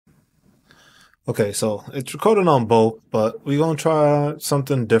Okay, so it's recording on both, but we're gonna try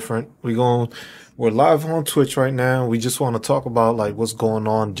something different. We're live on Twitch right now. We just want to talk about like what's going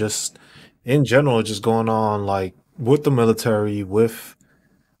on just in general, just going on like with the military, with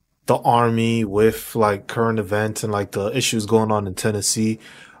the army, with like current events and like the issues going on in Tennessee.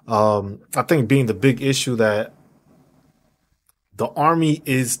 I think being the big issue that the army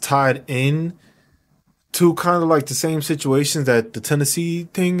is tied in to kind of like the same situations that the Tennessee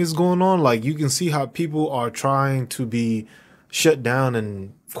thing is going on. Like you can see how people are trying to be shut down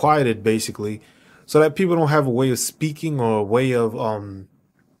and quieted basically so that people don't have a way of speaking or a way of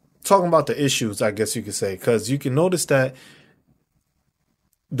talking about the issues, I guess you could say. Cause you can notice that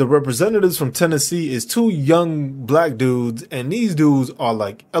the representatives from Tennessee is two young black dudes and these dudes are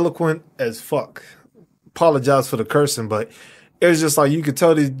like eloquent as fuck. Apologize for the cursing, but it's just like you could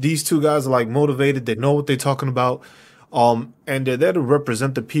tell these two guys are like motivated. They know what they're talking about, and they're there to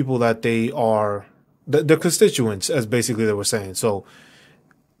represent the people that they are, the constituents, as basically they were saying. So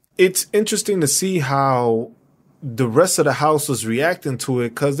it's interesting to see how the rest of the house was reacting to it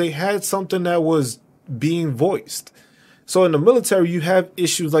because they had something that was being voiced. So in the military, you have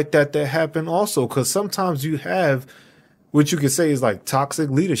issues like that happen also because sometimes you have what you could say is like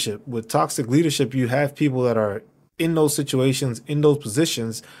toxic leadership. With toxic leadership, you have people that are in those situations, in those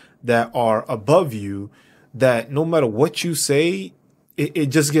positions that are above you, that no matter what you say, it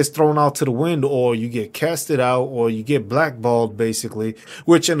just gets thrown out to the wind or you get casted out or you get blackballed basically,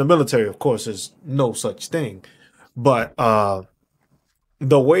 which in the military, of course, is no such thing. But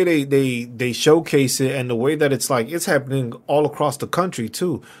the way they showcase it and the way that it's like it's happening all across the country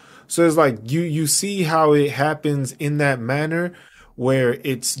too. So it's like you see how it happens in that manner where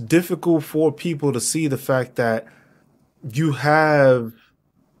it's difficult for people to see the fact that you have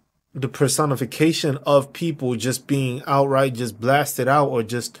the personification of people just being outright just blasted out or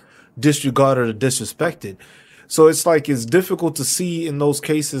just disregarded or disrespected. So it's like it's difficult to see in those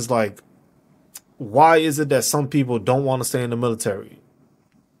cases like why is it that some people don't want to stay in the military?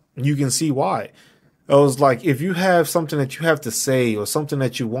 You can see why. It was like if you have something that you have to say or something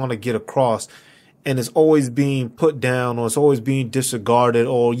that you want to get across and it's always being put down or it's always being disregarded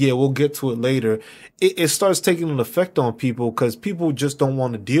or yeah, we'll get to it later, it starts taking an effect on people because people just don't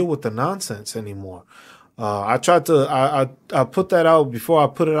want to deal with the nonsense anymore. I tried to I put that out before I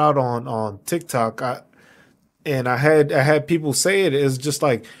put it out on TikTok. I had people say it. It's just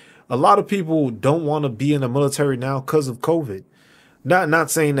like a lot of people don't want to be in the military now because of COVID. Not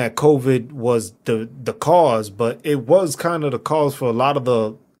saying that COVID was the cause, but it was kind of the cause for a lot of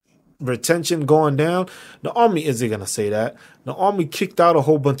the retention going down. The army isn't going to say that. The army kicked out a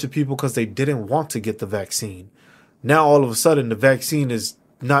whole bunch of people because they didn't want to get the vaccine. Now all of a sudden the vaccine is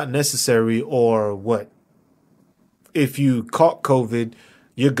not necessary or what? If you caught COVID,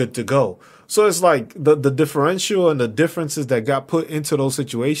 you're good to go. So it's like the differential and the differences that got put into those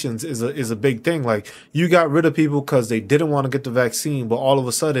situations is a big thing. Like you got rid of people because they didn't want to get the vaccine, but all of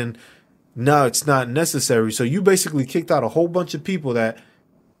a sudden now it's not necessary. So you basically kicked out a whole bunch of people that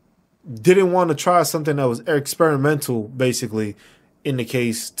didn't want to try something that was experimental, basically, in the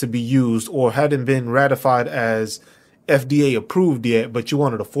case to be used or hadn't been ratified as FDA approved yet, but you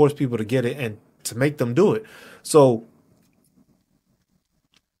wanted to force people to get it and to make them do it. So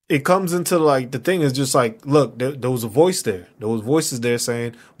it comes into like the thing is just like, look, there was a voice there. There was voices there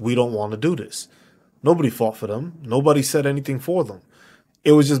saying, we don't want to do this. Nobody fought for them. Nobody said anything for them.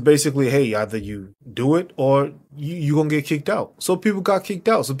 It was just basically, hey, either you do it or you gonna get kicked out. So people got kicked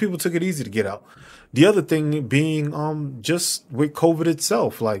out. So people took it easy to get out. The other thing being just with COVID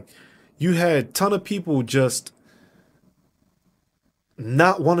itself, like you had a ton of people just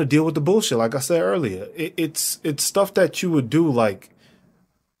not want to deal with the bullshit. Like I said earlier, it's stuff that you would do. Like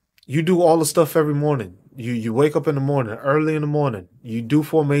you do all the stuff every morning. You wake up in the morning, early in the morning. You do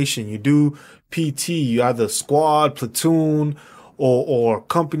formation. You do PT. You either squad, platoon, or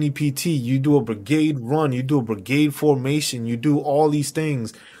company PT. You do a brigade run. You do a brigade formation. You do all these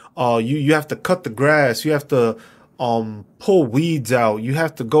things. You have to cut the grass. You have to pull weeds out. You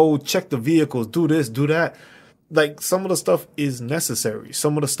have to go check the vehicles. Do this. Do that. Like some of the stuff is necessary.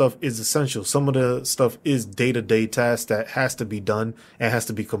 Some of the stuff is essential. Some of the stuff is day-to-day tasks that has to be done and has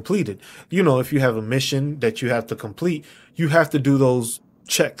to be completed. You know, if you have a mission that you have to complete, you have to do those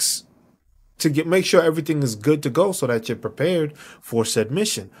checks to make sure everything is good to go so that you're prepared for said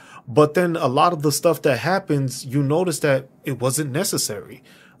mission. But then a lot of the stuff that happens, you notice that it wasn't necessary.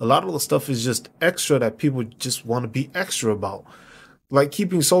 A lot of the stuff is just extra that people just want to be extra about. Like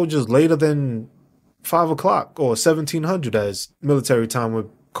keeping soldiers later than 5 o'clock or 1700 as military time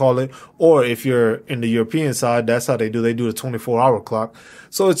would call it. Or if you're in the European side, that's how they do. They do the 24-hour clock.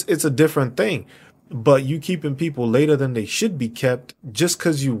 So it's a different thing. But you keeping people later than they should be kept just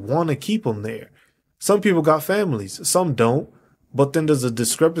because you want to keep them there. Some people got families, some don't. But then there's a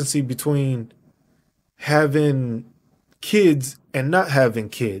discrepancy between having kids and not having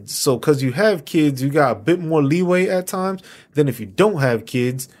kids. So because you have kids, you got a bit more leeway at times than if you don't have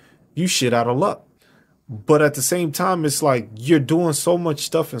kids, you shit out of luck. But at the same time, it's like you're doing so much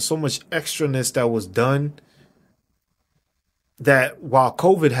stuff and so much extraness that was done that while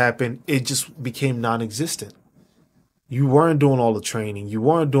COVID happened, it just became non-existent. You weren't doing all the training. You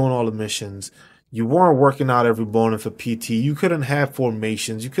weren't doing all the missions. You weren't working out every morning for PT. You couldn't have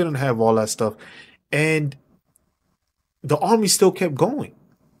formations. You couldn't have all that stuff. And the army still kept going.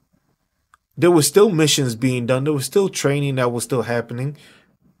 There were still missions being done. There was still training that was still happening.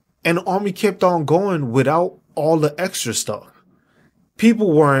 And the army kept on going without all the extra stuff.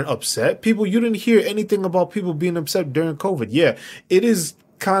 People weren't upset. You didn't hear anything about people being upset during COVID. Yeah, it is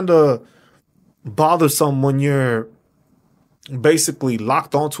kind of bothersome when you're basically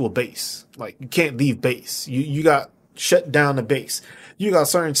locked onto a base. Like, you can't leave base. You got shut down the base. You got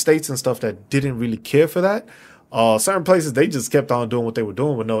certain states and stuff that didn't really care for that. Certain places, they just kept on doing what they were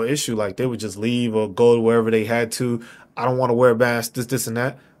doing with no issue. Like, they would just leave or go to wherever they had to. I don't want to wear a mask, this, and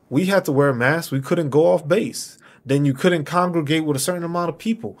that. We had to wear a mask. We couldn't go off base. Then you couldn't congregate with a certain amount of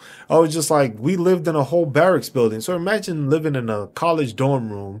people. I was just like, we lived in a whole barracks building. So imagine living in a college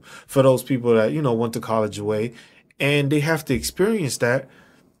dorm room for those people that, went to college away, and they have to experience that.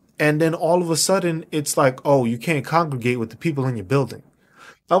 And then all of a sudden it's like, oh, you can't congregate with the people in your building.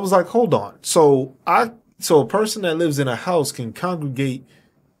 I was like, hold on. So a person that lives in a house can congregate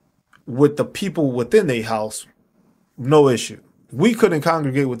with the people within a house, no issue. We couldn't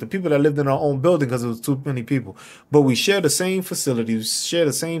congregate with the people that lived in our own building because it was too many people. But we share the same facilities, share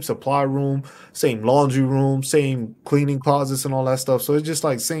the same supply room, same laundry room, same cleaning closets and all that stuff. So it's just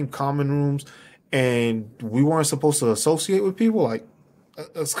like same common rooms. And we weren't supposed to associate with people. Like,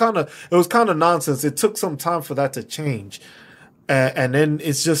 it was kind of nonsense. It took some time for that to change. And then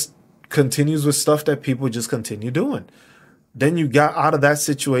it's just continues with stuff that people just continue doing. Then you got out of that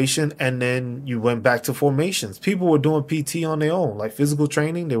situation, and then you went back to formations. People were doing PT on their own, like physical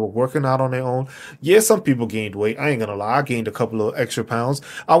training. They were working out on their own. Yeah, some people gained weight. I ain't gonna lie. I gained a couple of extra pounds.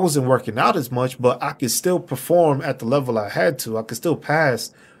 I wasn't working out as much, but I could still perform at the level I had to. I could still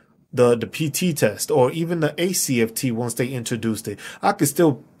pass the PT test or even the ACFT once they introduced it. I could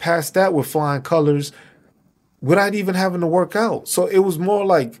still pass that with flying colors without even having to work out. So it was more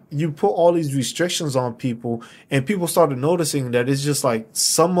like you put all these restrictions on people, and people started noticing that it's just like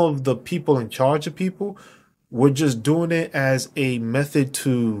some of the people in charge of people were just doing it as a method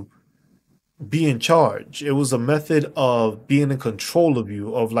to be in charge. It was a method of being in control of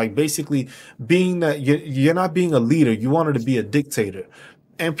you, of like basically being that you're not being a leader. You wanted to be a dictator.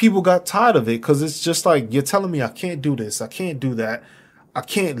 And people got tired of it because it's just like, you're telling me I can't do this, I can't do that, I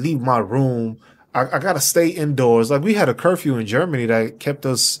can't leave my room, I got to stay indoors. Like, we had a curfew in Germany that kept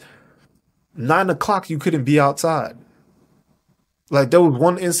us 9 o'clock. You couldn't be outside. Like, there was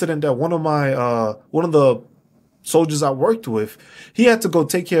one incident that one of the soldiers I worked with, he had to go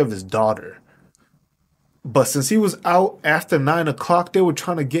take care of his daughter. But since he was out after 9 o'clock, they were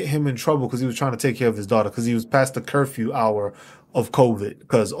trying to get him in trouble because he was trying to take care of his daughter because he was past the curfew hour of COVID,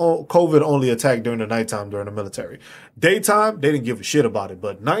 because COVID only attacked during the nighttime during the military. Daytime, they didn't give a shit about it.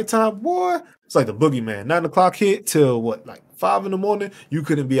 But nighttime, boy, it's like the boogeyman. 9 o'clock hit till what, like 5 in the morning? You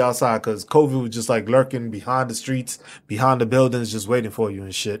couldn't be outside because COVID was just like lurking behind the streets, behind the buildings, just waiting for you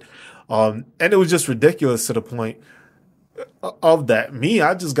and shit. And it was just ridiculous to the point of that. Me,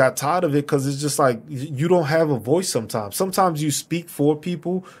 I just got tired of it because it's just like you don't have a voice sometimes. Sometimes you speak for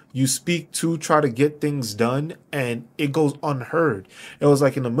people, you speak to try to get things done, and it goes unheard. It was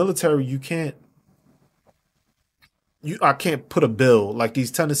like in the military, I can't put a bill like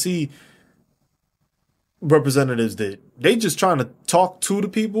these Tennessee representatives did. They just trying to talk to the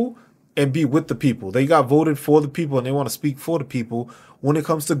people and be with the people. They got voted for the people and they want to speak for the people when it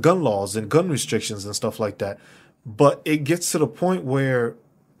comes to gun laws and gun restrictions and stuff like that. But it gets to the point where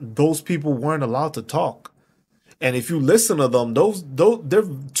those people weren't allowed to talk. And if you listen to them, those they're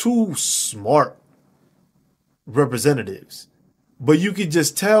too smart representatives. But you could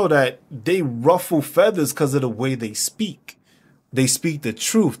just tell that they ruffle feathers because of the way they speak. They speak the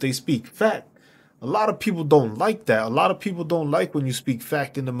truth. They speak fact. A lot of people don't like that. A lot of people don't like when you speak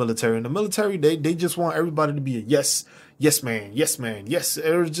fact in the military. In the military, they just want everybody to be a yes man, yes man, yes.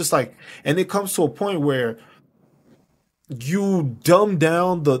 It's just like, and it comes to a point where you dumb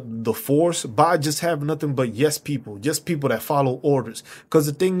down the force by just having nothing but yes people, just people that follow orders. Because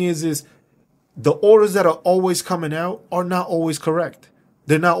the thing is the orders that are always coming out are not always correct.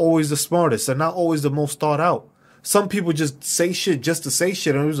 They're not always the smartest. They're not always the most thought out. Some people just say shit just to say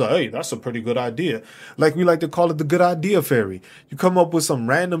shit, and it was like, hey, that's a pretty good idea. Like we like to call it the good idea fairy. You come up with some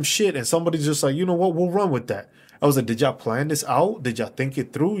random shit, and somebody's just like, you know what, we'll run with that. I was like, did y'all plan this out? Did y'all think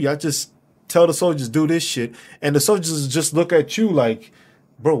it through? Y'all just tell the soldiers do this shit, and the soldiers just look at you like,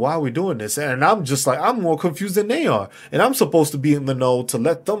 bro, why are we doing this? And I'm just like, I'm more confused than they are. And I'm supposed to be in the know to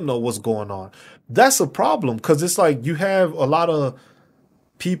let them know what's going on. That's a problem because it's like you have a lot of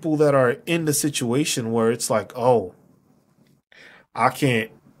people that are in the situation where it's like, oh, I can't,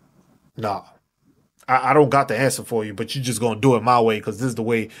 nah, I don't got the answer for you, but you just gonna do it my way because this is the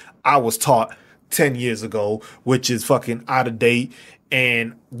way I was taught 10 years ago, which is fucking out of date,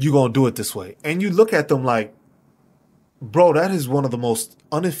 and you gonna do it this way. And you look at them like, bro, that is one of the most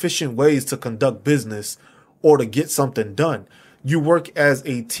inefficient ways to conduct business or to get something done. You work as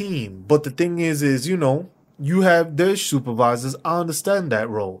a team, but the thing is, you have their supervisors. I understand that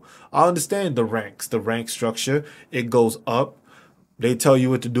role. I understand the ranks, the rank structure. It goes up. They tell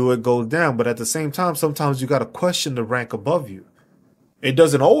you what to do. It goes down. But at the same time, sometimes you got to question the rank above you. It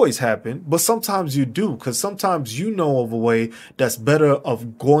doesn't always happen, but sometimes you do, because sometimes you know of a way that's better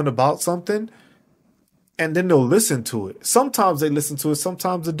of going about something, and then they'll listen to it. Sometimes they listen to it,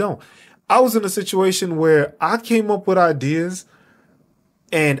 sometimes they don't. I was in a situation where I came up with ideas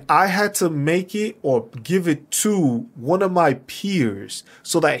and I had to make it or give it to one of my peers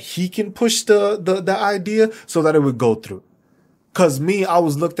so that he can push the idea so that it would go through. Cause me, I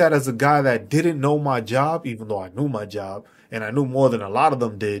was looked at as a guy that didn't know my job, even though I knew my job and I knew more than a lot of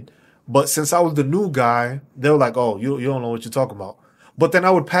them did. But since I was the new guy, they were like, oh, you don't know what you're talking about. But then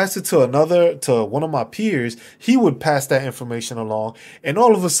I would pass it to one of my peers. He would pass that information along. And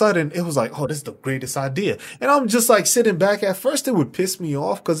all of a sudden it was like, oh, this is the greatest idea. And I'm just like sitting back. At first it would piss me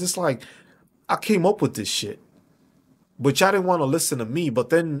off because it's like, I came up with this shit, but y'all didn't want to listen to me. But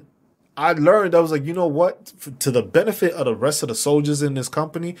then I learned, I was like, you know what? To the benefit of the rest of the soldiers in this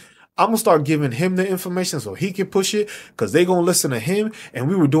company, I'm gonna start giving him the information so he can push it because they gonna listen to him. And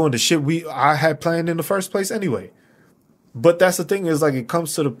we were doing the shit I had planned in the first place anyway. But that's the thing is like it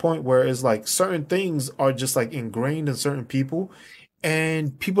comes to the point where it's like certain things are just like ingrained in certain people,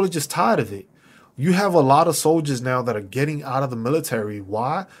 and people are just tired of it. You have a lot of soldiers now that are getting out of the military.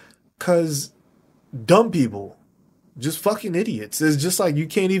 Why? Because dumb people. Just fucking idiots. It's just like you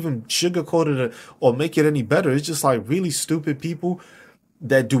can't even sugarcoat it or make it any better. It's just like really stupid people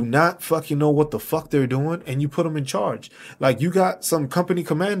that do not fucking know what the fuck they're doing, and you put them in charge. Like you got some company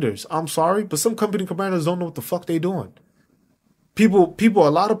commanders. I'm sorry, but some company commanders don't know what the fuck they doing. A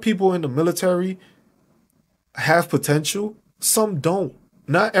lot of people in the military have potential. Some don't.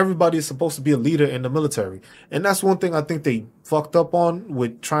 Not everybody is supposed to be a leader in the military. And that's one thing I think they fucked up on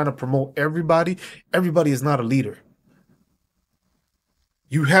with trying to promote everybody. Everybody is not a leader.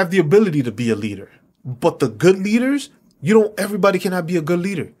 You have the ability to be a leader, but the good leaders, everybody cannot be a good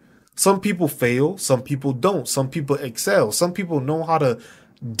leader. Some people fail, some people don't, some people excel, some people know how to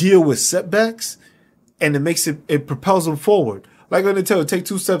deal with setbacks, and it propels them forward. Like when they tell you, take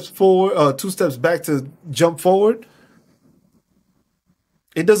 2 steps forward, 2 steps back to jump forward.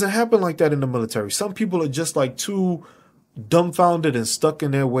 It doesn't happen like that in the military. Some people are just like too dumbfounded and stuck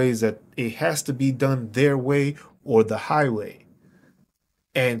in their ways that it has to be done their way or the highway.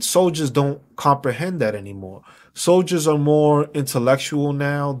 And soldiers don't comprehend that anymore. Soldiers are more intellectual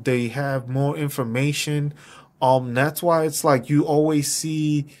now. They have more information. That's why it's like you always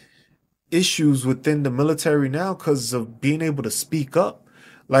see issues within the military now because of being able to speak up.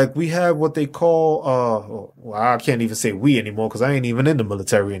 Like we have what they call, well, I can't even say we anymore because I ain't even in the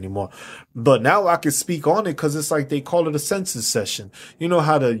military anymore. But now I can speak on it because it's like they call it a census session. You know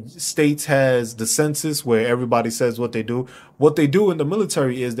how the states has the census where everybody says what they do. What they do in the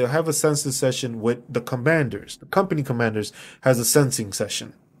military is they'll have a census session with the commanders. The company commanders has a sensing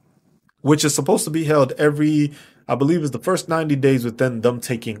session, which is supposed to be held I believe it's the first 90 days within them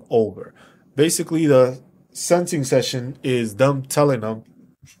taking over. Basically, the sensing session is them telling them,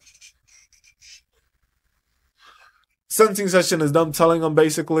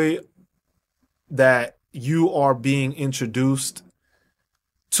 basically that you are being introduced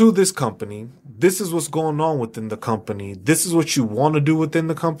to this company. This is what's going on within the company. This is what you want to do within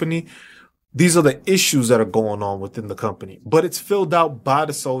the company. These are the issues that are going on within the company. But it's filled out by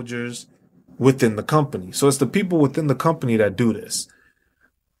the soldiers within the company. So it's the people within the company that do this.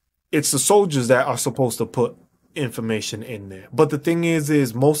 It's the soldiers that are supposed to put information in there. But the thing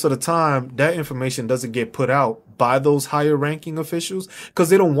is most of the time that information doesn't get put out by those higher ranking officials because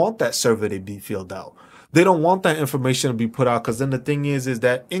they don't want that survey to be filled out. They don't want that information to be put out because then the thing is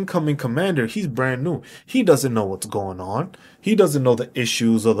that incoming commander, he's brand new. He doesn't know what's going on. He doesn't know the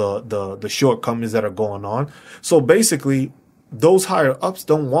issues or the shortcomings that are going on. So basically, those higher ups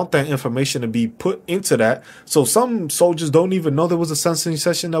don't want that information to be put into that. So some soldiers don't even know there was a sentencing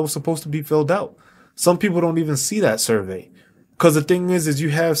session that was supposed to be filled out. Some people don't even see that survey. Because the thing is you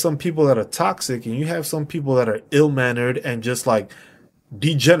have some people that are toxic and you have some people that are ill-mannered and just like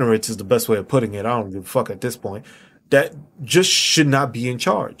degenerates is the best way of putting it. I don't give a fuck at this point. That just should not be in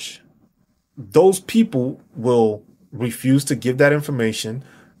charge. Those people will refuse to give that information.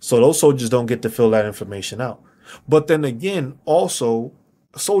 So those soldiers don't get to fill that information out. But then again, also,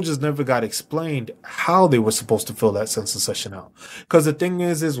 soldiers never got explained how they were supposed to fill that census session out. Because the thing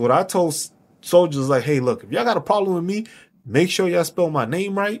is what I told soldiers, like, hey, look, if y'all got a problem with me, make sure y'all spell my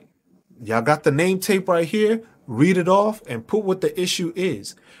name right. Y'all got the name tape right here. Read it off and put what the issue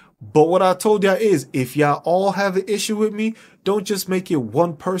is. But what I told y'all is, if y'all all have an issue with me, don't just make it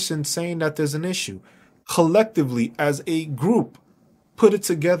one person saying that there's an issue. Collectively, as a group, put it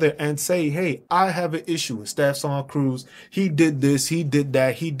together and say, hey, I have an issue with Staff Sergeant Cruz. He did this, he did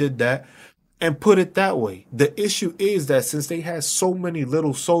that, he did that. And put it that way. The issue is that since they had so many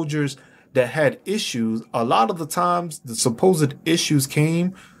little soldiers that had issues, a lot of the times the supposed issues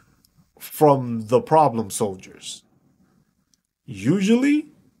came from the problem soldiers.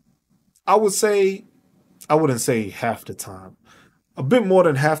 Usually, I wouldn't say half the time. A bit more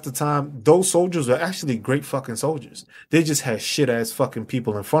than half the time, those soldiers are actually great fucking soldiers. They just had shit ass fucking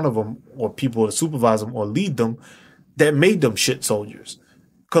people in front of them or people to supervise them or lead them that made them shit soldiers.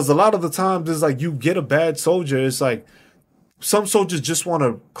 Because a lot of the times it's like you get a bad soldier, it's like some soldiers just want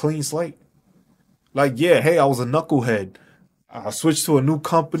a clean slate. Like, yeah, hey, I was a knucklehead. I switched to a new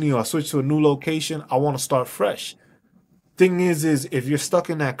company or I switched to a new location. I want to start fresh. Thing is if you're stuck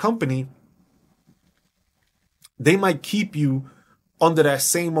in that company, they might keep you under that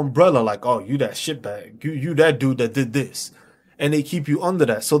same umbrella. Like, oh, you that shitbag. You that dude that did this. And they keep you under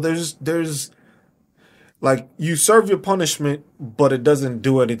that. So there's like you serve your punishment, but it doesn't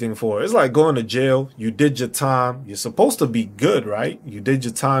do anything for it. It's like going to jail. You did your time. You're supposed to be good, right? You did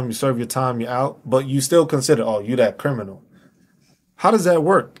your time. You serve your time. You're out. But you still consider, oh, you that criminal. How does that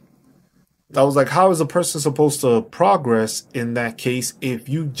work? I was like, how is a person supposed to progress in that case if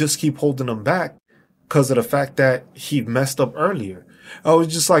you just keep holding them back because of the fact that he messed up earlier? I was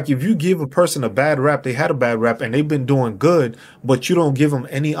just like, if you give a person a bad rap, they had a bad rap and they've been doing good, but you don't give them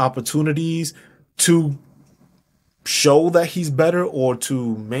any opportunities to show that he's better or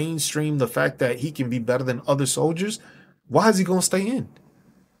to mainstream the fact that he can be better than other soldiers, why is he going to stay in?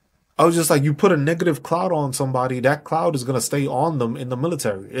 I was just like, you put a negative cloud on somebody, that cloud is going to stay on them in the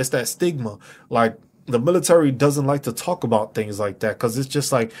military. It's that stigma. Like, the military doesn't like to talk about things like that because it's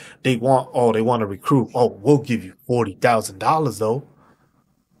just like they want to recruit. Oh, we'll give you $40,000 though.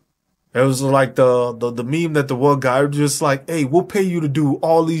 It was like the meme that the one guy was just like, hey, we'll pay you to do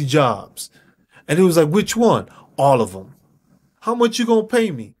all these jobs. And he was like, which one? All of them. How much you gonna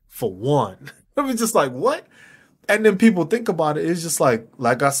pay me? For one. I was just like, what? And then people think about it. It's just like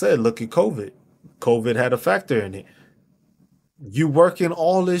I said, look at COVID. COVID had a factor in it. You working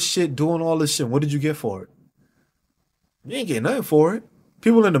all this shit, doing all this shit. What did you get for it? You ain't get nothing for it.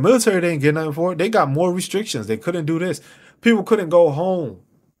 People in the military, they ain't get nothing for it. They got more restrictions. They couldn't do this. People couldn't go home.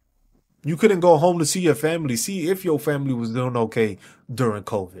 You couldn't go home to see your family, see if your family was doing okay during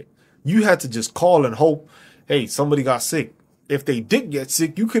COVID. You had to just call and hope, hey, somebody got sick. If they did get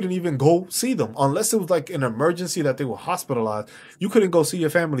sick, you couldn't even go see them unless it was like an emergency that they were hospitalized. You couldn't go see your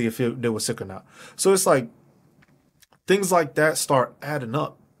family if they were sick or not. So it's like things like that start adding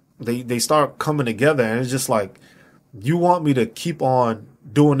up. They start coming together, and it's just like, you want me to keep on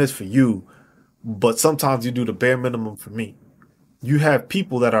doing this for you, but sometimes you do the bare minimum for me. You have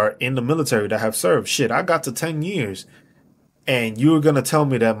people that are in the military that have served. Shit, I got to 10 years. And you were going to tell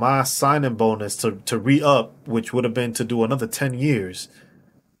me that my signing bonus to re-up, which would have been to do another 10 years,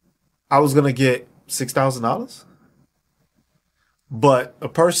 I was going to get $6,000? But a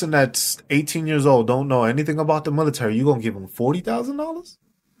person that's 18 years old, don't know anything about the military, you going to give them $40,000?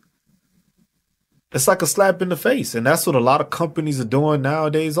 It's like a slap in the face. And that's what a lot of companies are doing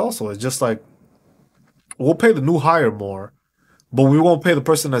nowadays also. It's just like, we'll pay the new hire more, but we won't pay the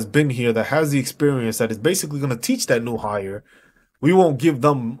person that's been here, that has the experience, that is basically going to teach that new hire. We won't give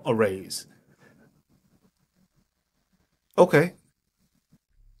them a raise. Okay.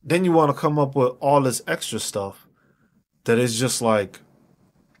 Then you want to come up with all this extra stuff that is just like,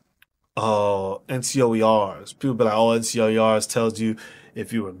 NCOERs. People be like, oh, NCOERs tells you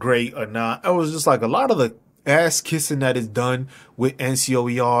if you were great or not. It was just like a lot of the ass kissing that is done with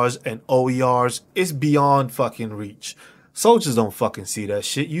NCOERs and OERs is beyond fucking reach. Soldiers don't fucking see that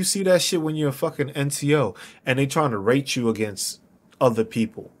shit. You see that shit when you're a fucking NCO and they trying to rate you against other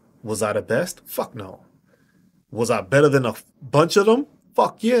people. Was I the best? Fuck no. Was I better than a bunch of them?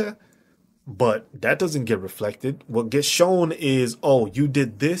 Fuck yeah. But that doesn't get reflected. What gets shown is, oh, you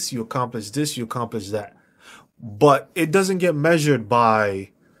did this, you accomplished this, you accomplished that. But it doesn't get measured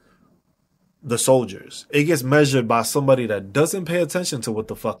by the soldiers. It gets measured by somebody that doesn't pay attention to what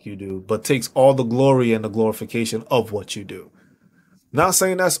the fuck you do, but takes all the glory and the glorification of what you do. Not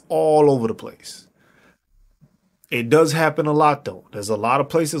saying that's all over the place. It does happen a lot though. There's a lot of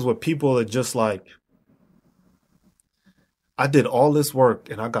places where people are just like, I did all this work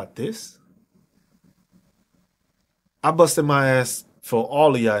and I got this. I busted my ass for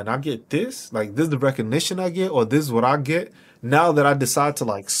all of y'all and I get this? Like, this is the recognition I get, or this is what I get? Now that I decide to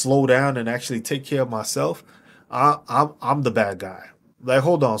like slow down and actually take care of myself, I'm the bad guy. Like,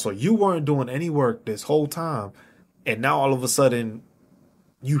 hold on. So you weren't doing any work this whole time, and now all of a sudden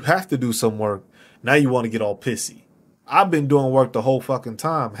you have to do some work. Now you want to get all pissy. I've been doing work the whole fucking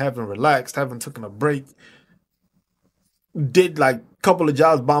time, haven't relaxed, haven't taken a break, did like a couple of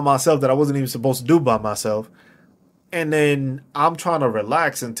jobs by myself that I wasn't even supposed to do by myself. And then I'm trying to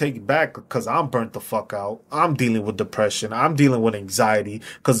relax and take it back because I'm burnt the fuck out. I'm dealing with depression. I'm dealing with anxiety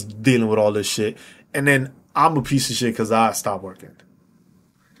because dealing with all this shit. And then I'm a piece of shit because I stopped working.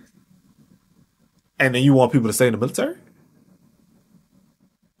 And then you want people to stay in the military?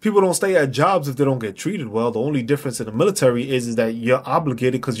 People don't stay at jobs if they don't get treated well. The only difference in the military is that you're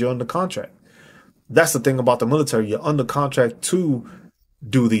obligated because you're under contract. That's the thing about the military. You're under contract to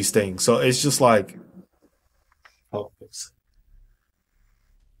do these things. So it's just like, oh,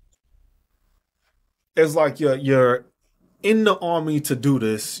 it's like you're in the army to do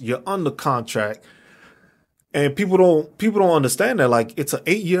this. You're under contract, and people don't understand that. Like, it's an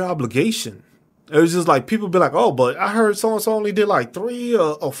 8 year obligation. It was just like people be like, oh, but I heard so and so only did like 3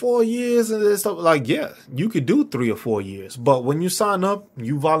 or 4 years and stuff. Like, yeah, you could do 3 or 4 years, but when you sign up,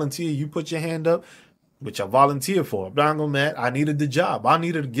 you volunteer, you put your hand up, which I volunteered for. But I'm going mad. I needed the job. I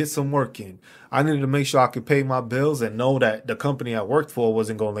needed to get some work in. I needed to make sure I could pay my bills and know that the company I worked for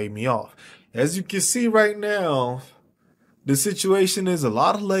wasn't going to lay me off. As you can see right now, the situation is a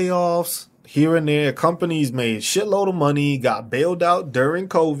lot of layoffs here and there. Companies made a shitload of money, got bailed out during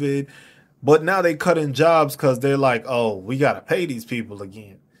COVID, but now they cutting jobs because they're like, oh, we got to pay these people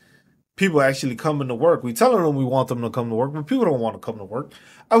again. People actually coming to work. We telling them we want them to come to work, but people don't want to come to work.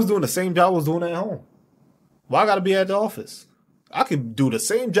 I was doing the same job I was doing at home. Why I got to be at the office? I could do the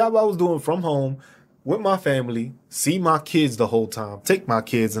same job I was doing from home with my family, see my kids the whole time, take my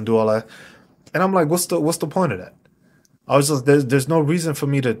kids and do all that. And I'm like, what's the point of that? I was just there's no reason for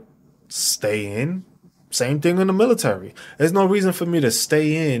me to stay in. Same thing in the military. There's no reason for me to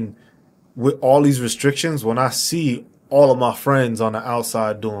stay in with all these restrictions when I see all of my friends on the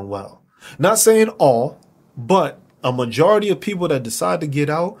outside doing well. Not saying all, but a majority of people that decide to get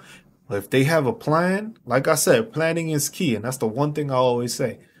out, if they have a plan, like I said, planning is key. And that's the one thing I always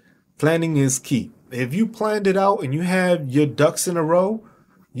say. Planning is key. If you planned it out and you have your ducks in a row,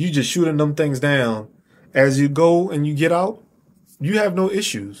 you just shooting them things down as you go and you get out, you have no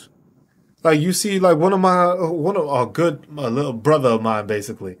issues. Like, you see, like one of a little brother of mine,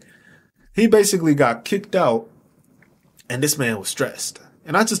 basically, he basically got kicked out and this man was stressed.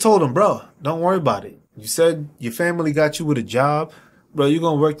 And I just told him, bro, don't worry about it. You said your family got you with a job, bro. You're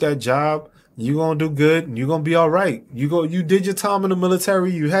going to work that job. You're going to do good and you're going to be all right. You did your time in the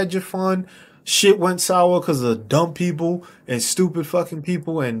military. You had your fun. Shit went sour because of dumb people and stupid fucking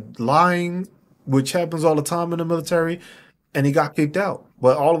people and lying, which happens all the time in the military. And he got kicked out.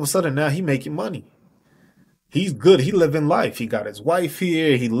 But all of a sudden now he making money. He's good. He living life. He got his wife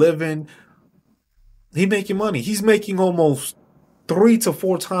here. He making money. He's making almost 3 to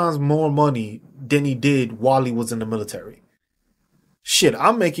 4 times more money than he did while he was in the military. Shit,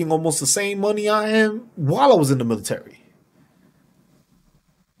 I'm making almost the same money I am while I was in the military.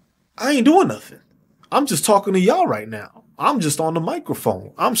 I ain't doing nothing. I'm just talking to y'all right now. I'm just on the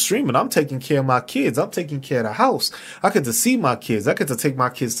microphone. I'm streaming. I'm taking care of my kids. I'm taking care of the house. I get to see my kids. I get to take my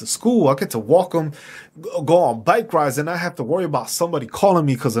kids to school. I get to walk them, go on bike rides, and I have to worry about somebody calling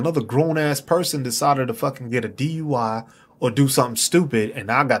me because another grown-ass person decided to fucking get a DUI or do something stupid,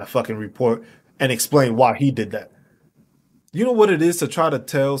 and I got to fucking report and explain why he did that. You know what it is to try to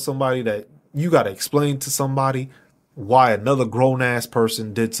tell somebody that you got to explain to somebody why another grown-ass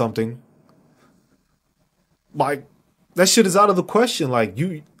person did something? Like, That shit is out of the question. Like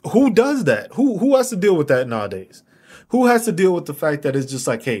who does that? Who has to deal with that nowadays? Who has to deal with the fact that it's just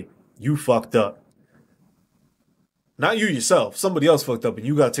like, hey, you fucked up. Not you yourself. Somebody else fucked up and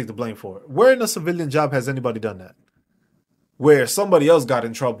you gotta take the blame for it. Where in a civilian job has anybody done that? Where somebody else got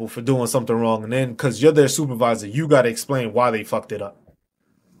in trouble for doing something wrong, and then because you're their supervisor, you gotta explain why they fucked it up.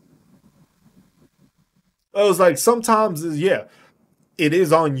 It was like sometimes, yeah, it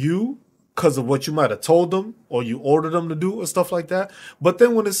is on you because of what you might have told them or you ordered them to do or stuff like that. But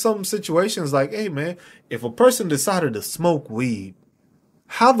then when it's some situations like, hey man, if a person decided to smoke weed,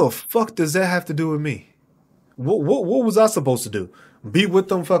 how the fuck does that have to do with me? What was I supposed to do? Be with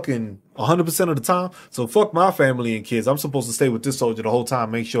them fucking 100% of the time? So fuck my family and kids. I'm supposed to stay with this soldier the whole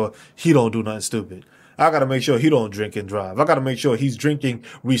time, make sure he don't do nothing stupid. I gotta make sure he don't drink and drive. I gotta make sure he's drinking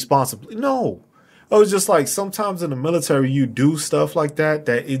responsibly. No. I was just like, sometimes in the military, you do stuff like that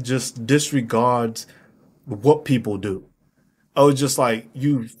it just disregards what people do. I was just like,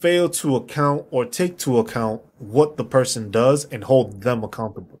 you fail to account or take to account what the person does and hold them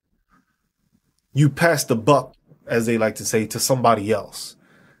accountable. You pass the buck, as they like to say, to somebody else.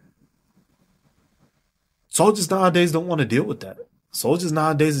 Soldiers nowadays don't want to deal with that. Soldiers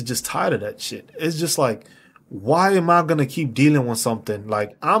nowadays are just tired of that shit. It's just like, why am I going to keep dealing with something?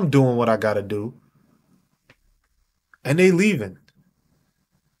 Like, I'm doing what I got to do and they leaving.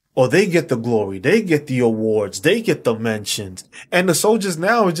 Or they get the glory, they get the awards, they get the mentions. And the soldiers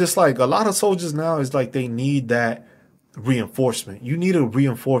now is just like, a lot of soldiers now is like they need that reinforcement. You need to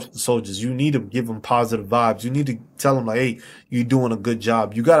reinforce the soldiers. You need to give them positive vibes. You need to tell them like, hey, you're doing a good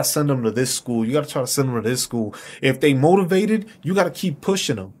job. You got to send them to this school. You got to try to send them to this school. If they motivated, you got to keep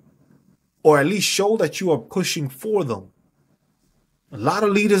pushing them. Or at least show that you are pushing for them. A lot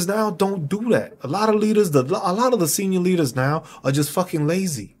of leaders now don't do that. A lot of the senior leaders now are just fucking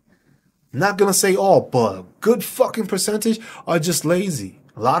lazy. Not gonna say all, but a good fucking percentage are just lazy.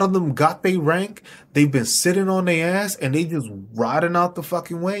 A lot of them got their rank, they've been sitting on their ass, and they just riding out the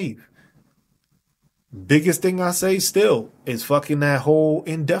fucking wave. Biggest thing I say still is fucking that whole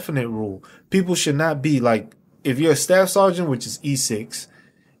indefinite rule. People should not be like, if you're a staff sergeant, which is E6,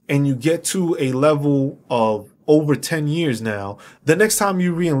 and you get to a level of over 10 years now, the next time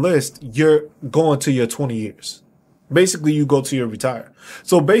you re-enlist, you're going to your 20 years. Basically, you go to your retire.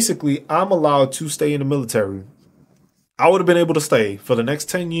 So basically, I'm allowed to stay in the military. I would have been able to stay for the next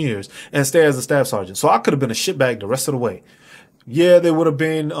 10 years and stay as a staff sergeant. So I could have been a shitbag the rest of the way. Yeah, there would have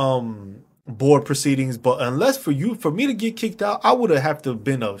been board proceedings, but unless for me to get kicked out, I would have to have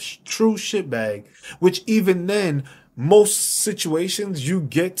been a true shitbag, which even then, most situations you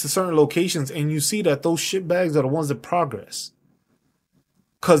get to certain locations and you see that those shitbags are the ones that progress.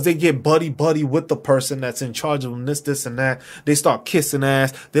 Cause they get buddy with the person that's in charge of them, this, and that. They start kissing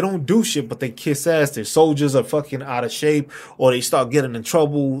ass. They don't do shit, but they kiss ass. Their soldiers are fucking out of shape, or they start getting in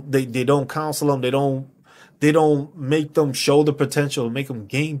trouble. They don't counsel them. They don't make them show the potential, make them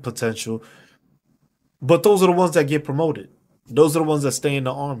gain potential. But those are the ones that get promoted. Those are the ones that stay in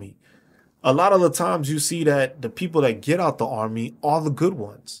the army. A lot of the times you see that the people that get out the army are the good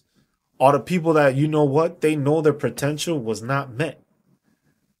ones. Are the people that, you know what, they know their potential was not met.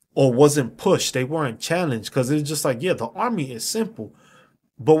 Or wasn't pushed. They weren't challenged. Because it's just like, yeah, the army is simple.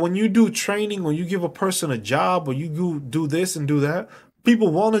 But when you do training, when you give a person a job, or you do this and do that,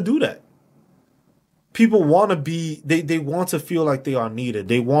 people want to do that. People want to be, they want to feel like they are needed.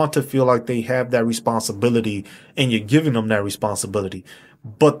 They want to feel like they have that responsibility and you're giving them that responsibility.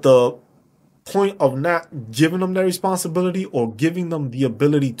 But the point of not giving them that responsibility or giving them the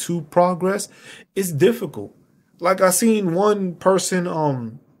ability to progress is difficult. Like I seen one person,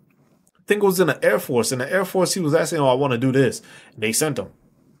 I think it was in the Air Force. In the Air Force, he was asking, oh, I want to do this. They sent him.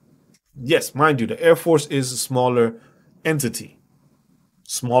 Yes, mind you, the Air Force is a smaller entity,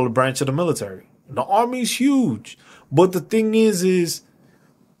 smaller branch of the military. The Army is huge. But the thing is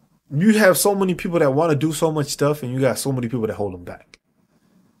you have so many people that want to do so much stuff and you got so many people that hold them back.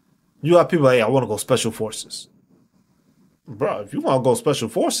 You got people like, hey, I want to go Special Forces. Bro, if you want to go Special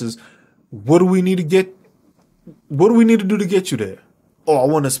Forces, what do we need to get? What do we need to do to get you there? Oh, I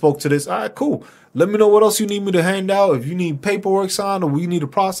want to spoke to this. All right, cool. Let me know what else you need me to hand out. If you need paperwork signed or we need to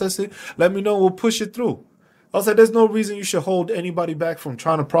process it, let me know. We'll push it through. I was like, there's no reason you should hold anybody back from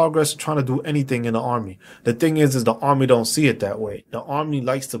trying to progress or trying to do anything in the Army. The thing is the Army don't see it that way. The Army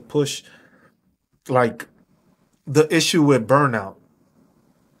likes to push, like, the issue with burnout.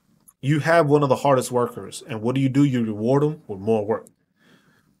 You have one of the hardest workers, and what do? You reward them with more work.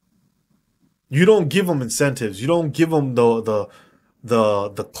 You don't give them incentives. You don't give them the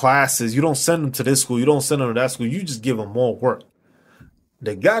classes. You don't send them to this school. You don't send them to that school. You just give them more work.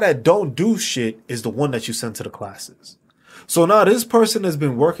 The guy that don't do shit is the one that you send to the classes. So now this person has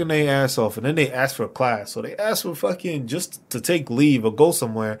been working their ass off, and then they ask for a class. So they ask for fucking just to take leave or go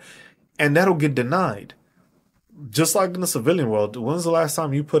somewhere, and that'll get denied. Just like in the civilian world, when's the last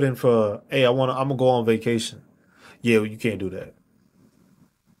time you put in for, hey, I'm gonna go on vacation? Yeah, well, you can't do that.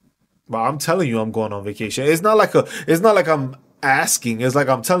 But I'm telling you, I'm going on vacation. It's not like I'm asking. It's like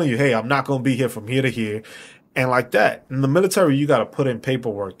I'm telling you, hey, I'm not gonna be here from here to here, and like that. In the military, you got to put in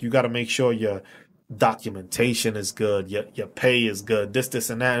paperwork. You got to make sure your documentation is good, your pay is good, this,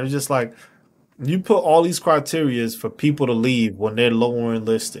 and that. And it's just like you put all these criterias for people to leave when they're lower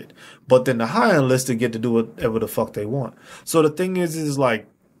enlisted, but then the higher enlisted get to do whatever the fuck they want. So the thing is like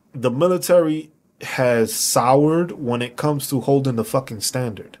the military has soured when it comes to holding the fucking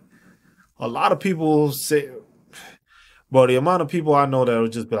standard. A lot of people say, bro, the amount of people I know that will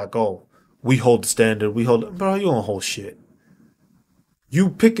just be like, oh, we hold the standard, we hold, bro, you don't hold shit. You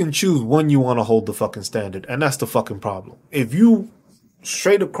pick and choose when you want to hold the fucking standard, and that's the fucking problem. If you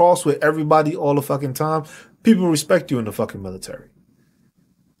straight across with everybody all the fucking time, people respect you in the fucking military.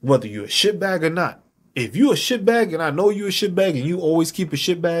 Whether you're a shitbag or not. If you a shitbag and I know you a shitbag and you always keep a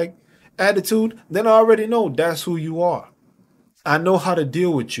shitbag attitude, then I already know that's who you are. I know how to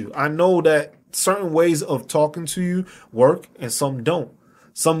deal with you. I know that certain ways of talking to you work and some don't.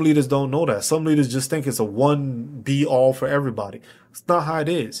 Some leaders don't know that. Some leaders just think it's a one be all for everybody. It's not how it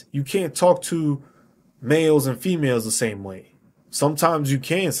is. You can't talk to males and females the same way. Sometimes you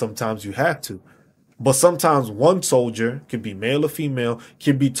can, sometimes you have to. But sometimes one soldier, could be male or female,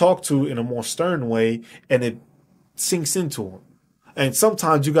 can be talked to in a more stern way and it sinks into him. And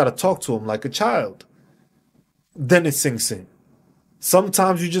sometimes you got to talk to him like a child. Then it sinks in.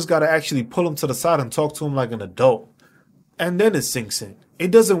 Sometimes you just got to actually pull him to the side and talk to him like an adult. And then it sinks in.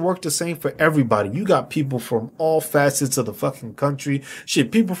 It doesn't work the same for everybody. You got people from all facets of the fucking country.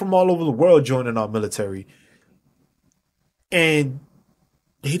 Shit, people from all over the world joining our military. And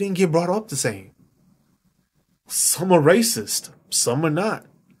they didn't get brought up the same. Some are racist. Some are not.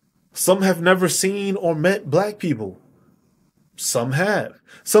 Some have never seen or met black people. Some have.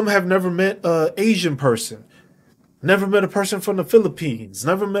 Some have never met an Asian person. Never met a person from the Philippines.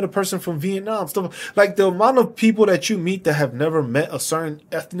 Never met a person from Vietnam. Stuff like the amount of people that you meet that have never met a certain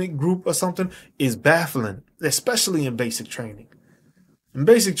ethnic group or something is baffling, especially in basic training. In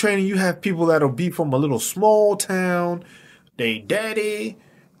basic training, you have people that'll be from a little small town. They daddy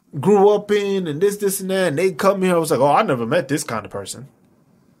grew up in and this and that. And they come here. I was like, oh, I never met this kind of person.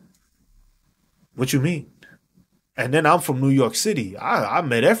 What you mean? And then I'm from New York City. I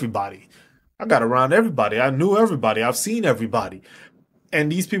met everybody. I got around everybody. I knew everybody. I've seen everybody.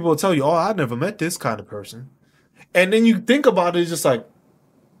 And these people will tell you, oh, I never met this kind of person. And then you think about it, it's just like,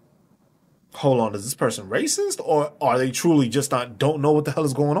 hold on, is this person racist? Or are they truly just don't know what the hell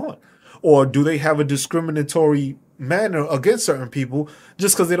is going on? Or do they have a discriminatory manner against certain people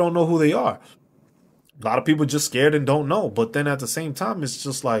just because they don't know who they are? A lot of people just scared and don't know. But then at the same time, it's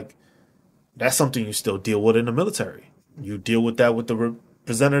just like, that's something you still deal with in the military. You deal with that with the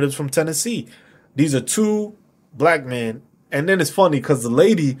representatives from Tennessee. These are two black men. And then it's funny because the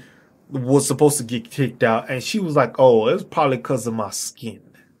lady was supposed to get kicked out. And she was like, oh, it was probably because of my skin.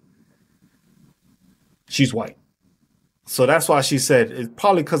 She's white. So that's why she said it's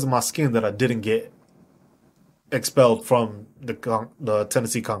probably because of my skin that I didn't get expelled from the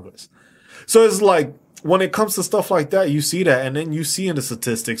Tennessee Congress. So it's like when it comes to stuff like that, you see that. And then you see in the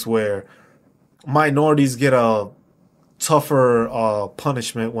statistics where minorities get a tougher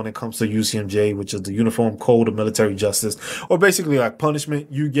punishment when it comes to UCMJ, which is the Uniform Code of Military Justice, or basically like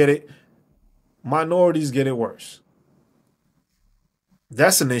punishment. You get it. Minorities get it worse.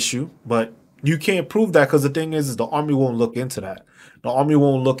 That's an issue, but you can't prove that because the thing is the Army won't look into that. The Army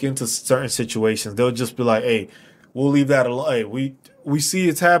won't look into certain situations. They'll just be like, hey, we'll leave that alone. Hey, we see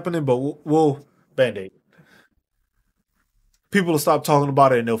it's happening, but we'll Band-Aid. People will stop talking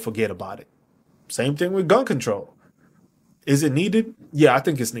about it and they'll forget about it. Same thing with gun control. Is it needed? Yeah, I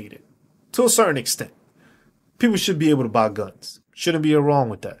think it's needed. To a certain extent. People should be able to buy guns. Shouldn't be wrong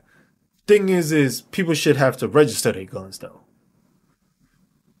with that. Thing is people should have to register their guns, though.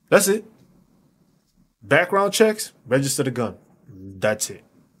 That's it. Background checks, register the gun. That's it.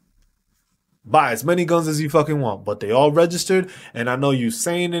 Buy as many guns as you fucking want, but they all registered, and I know you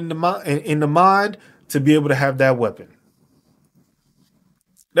sane in the mind to be able to have that weapon.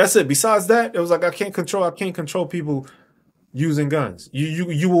 That's it. Besides that, it was like I can't control people using guns.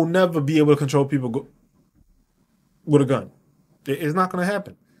 You will never be able to control people with a gun. It's not going to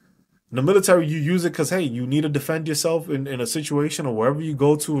happen. In the military, you use it because, hey, you need to defend yourself in a situation or wherever you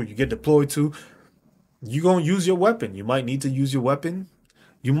go to or you get deployed to. You're going to use your weapon. You might need to use your weapon.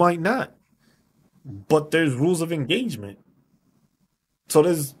 You might not. But there's rules of engagement. So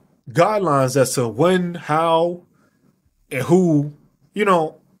there's guidelines as to when, how, and who, you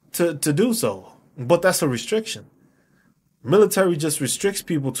know, to do so. But that's a restriction. Military just restricts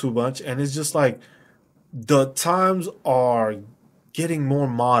people too much, and it's just like the times are getting more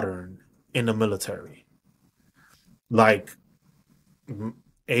modern in the military. Like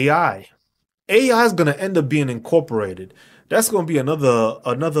AI. AI is gonna end up being incorporated. That's gonna be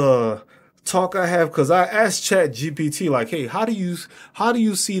another talk I have because I asked Chat GPT like, hey, how do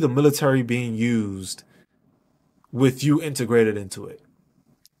you see the military being used with you integrated into it?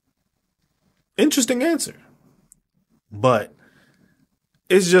 Interesting answer. But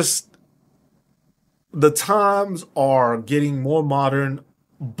it's just the times are getting more modern,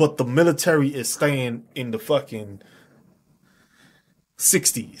 but the military is staying in the fucking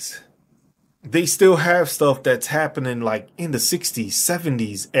 60s. They still have stuff that's happening like in the 60s,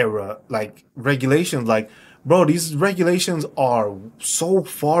 70s era, like regulations. Like, bro, these regulations are so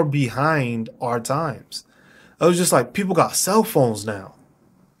far behind our times. I was just like, people got cell phones now.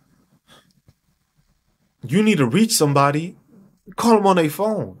 You need to reach somebody, call them on their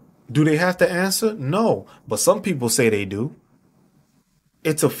phone. Do they have to answer? No. But some people say they do.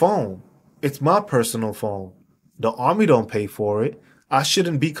 It's a phone. It's my personal phone. The army don't pay for it. I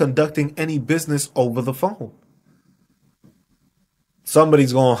shouldn't be conducting any business over the phone.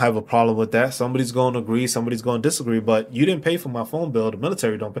 Somebody's going to have a problem with that. Somebody's going to agree. Somebody's going to disagree. But you didn't pay for my phone bill. The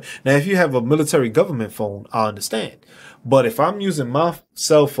military don't pay. Now, if you have a military government phone, I understand. But if I'm using my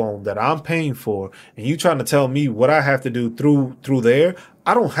cell phone that I'm paying for, and you trying to tell me what I have to do through there,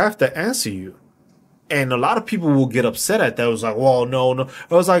 I don't have to answer you. And a lot of people will get upset at that. It was like, well, no, no.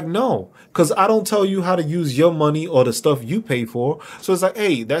 I was like, no, because I don't tell you how to use your money or the stuff you pay for. So it's like,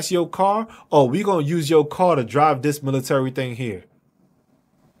 hey, that's your car. Oh, we're going to use your car to drive this military thing here.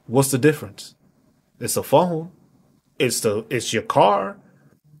 What's the difference? It's a phone. It's your car.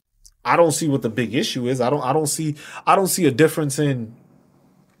 I don't see what the big issue is. I don't see a difference in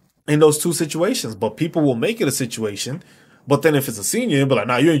those two situations. But people will make it a situation. But then if it's a senior, you'll be like,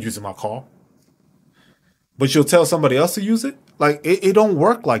 nah, you ain't using my car. But you'll tell somebody else to use it? Like, it don't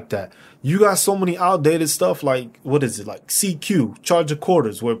work like that. You got so many outdated stuff like, what is it? Like CQ, charge of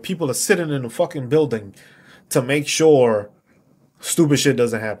quarters, where people are sitting in a fucking building to make sure stupid shit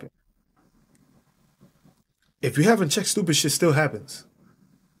doesn't happen. If you haven't checked, stupid shit still happens.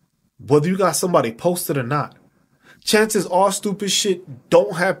 Whether you got somebody posted or not. Chances are stupid shit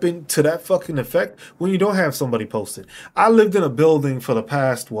don't happen to that fucking effect when you don't have somebody posted. I lived in a building for the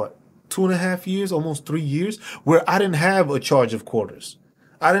past, what, 2.5 years, almost 3 years, where I didn't have a charge of quarters.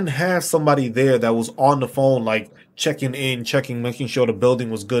 I didn't have somebody there that was on the phone, like checking in, checking, making sure the building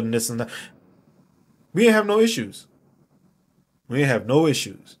was good and this and that. We didn't have no issues. We didn't have no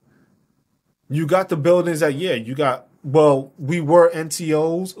issues. You got the buildings that, yeah, well, we were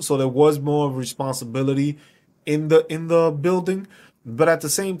NTOs, so there was more responsibility in the building. But at the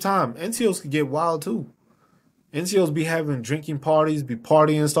same time, NTOs could get wild too. NCOs be having drinking parties, be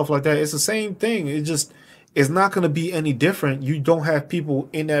partying and stuff like that. It's the same thing. It's not going to be any different. You don't have people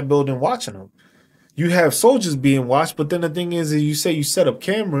in that building watching them. You have soldiers being watched, but then the thing is you say you set up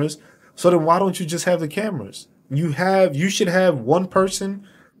cameras. So then why don't you just have the cameras? You should have one person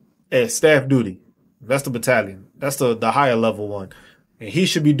at staff duty. That's the battalion. That's the higher level one. And he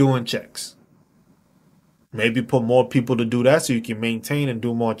should be doing checks. Maybe put more people to do that so you can maintain and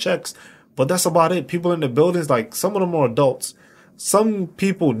do more checks. But that's about it. People in the buildings, like some of them are adults. Some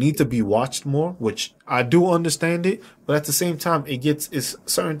people need to be watched more, which I do understand it. But at the same time, it's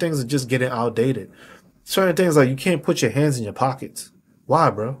certain things are just getting outdated. Certain things like you can't put your hands in your pockets. Why,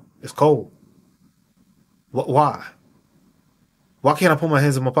 bro? It's cold. Why? Why can't I put my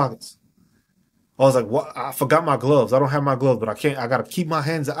hands in my pockets? I was like, what? I forgot my gloves. I don't have my gloves, but I gotta keep my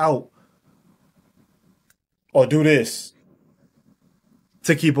hands out or do this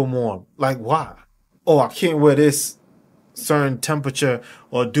to keep them warm. Like, why? Oh, I can't wear this certain temperature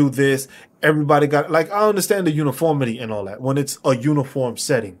or do this. Everybody got, like, I understand the uniformity and all that when it's a uniform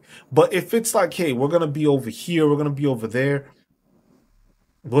setting. But if it's like, hey, we're going to be over here, we're going to be over there,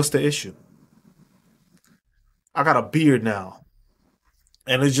 what's the issue? I got a beard now.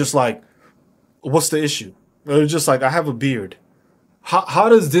 And it's just like, what's the issue? It's just like, I have a beard. How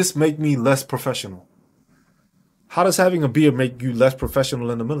does this make me less professional? How does having a beard make you less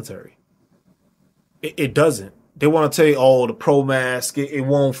professional in the military? It doesn't. They want to tell you, oh, the pro mask, it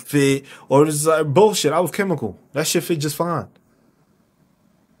won't fit. Or it's like bullshit. I was chemical. That shit fit just fine.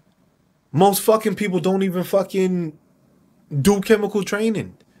 Most fucking people don't even fucking do chemical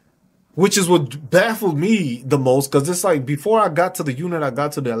training. Which is what baffled me the most. Because it's like before I got to the unit, I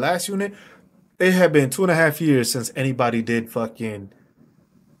got to the last unit, it had been 2.5 years since anybody did fucking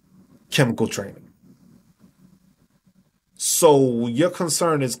chemical training. So your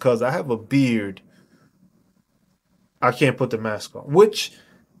concern is because I have a beard, I can't put the mask on. Which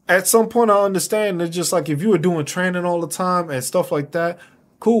at some point I understand. It's just like if you were doing training all the time and stuff like that,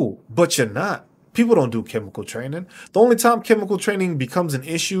 cool. But you're not. People don't do chemical training. The only time chemical training becomes an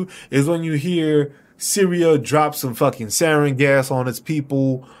issue is when you hear Syria drop some fucking sarin gas on its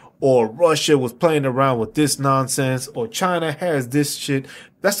people, or Russia was playing around with this nonsense, or China has this shit.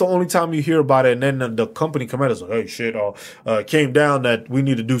 That's the only time you hear about it. And then the company commanders like, hey, shit, came down that we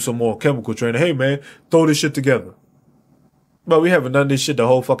need to do some more chemical training. Hey, man, throw this shit together. But we haven't done this shit the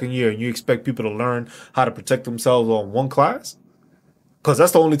whole fucking year, and you expect people to learn how to protect themselves on one class? Because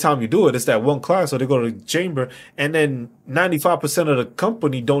that's the only time you do it. It's that one class, so they go to the chamber, and then 95% of the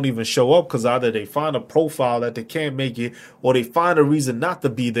company don't even show up because either they find a profile that they can't make it, or they find a reason not to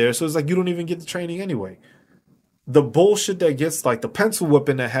be there. So it's like you don't even get the training anyway. The bullshit that gets, like the pencil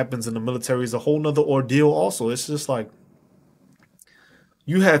whipping that happens in the military, is a whole nother ordeal also. It's just like,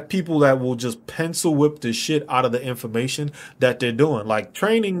 you have people that will just pencil whip the shit out of the information that they're doing. Like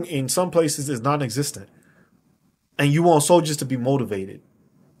training in some places is non-existent. And you want soldiers to be motivated.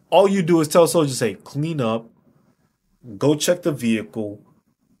 All you do is tell soldiers, hey, clean up, go check the vehicle,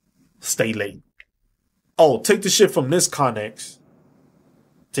 stay late. Oh, take the shit from this Connex,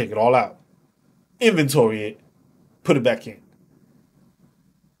 take it all out, inventory it, put it back in.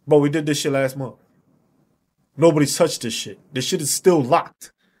 But we did this shit last month. Nobody's touched this shit. This shit is still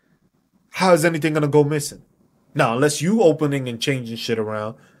locked. How is anything going to go missing? Now, unless you opening and changing shit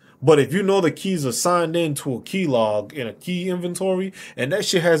around. But if you know the keys are signed into a key log in a key inventory and that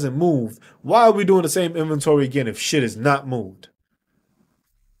shit hasn't moved, why are we doing the same inventory again if shit is not moved?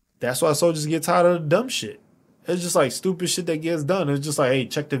 That's why soldiers get tired of the dumb shit. It's just like stupid shit that gets done. It's just like, hey,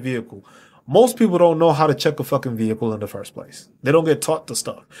 check the vehicle. Most people don't know how to check a fucking vehicle in the first place. They don't get taught the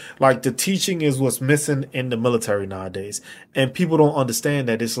stuff. Like the teaching is what's missing in the military nowadays. And people don't understand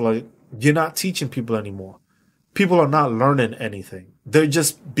that it's like, you're not teaching people anymore. People are not learning anything. They're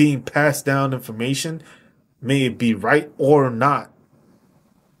just being passed down information, may it be right or not,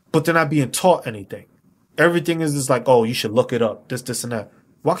 but they're not being taught anything. Everything is just like, oh, you should look it up, this, and that.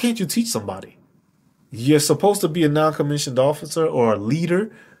 Why can't you teach somebody? You're supposed to be a non-commissioned officer or a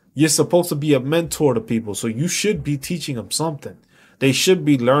leader. You're supposed to be a mentor to people, so you should be teaching them something. They should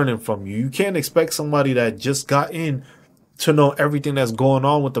be learning from you. You can't expect somebody that just got in to know everything that's going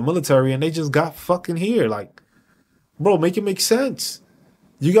on with the military and they just got fucking here. Like, bro, make it make sense.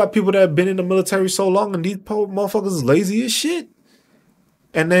 You got people that have been in the military so long and these motherfuckers is lazy as shit.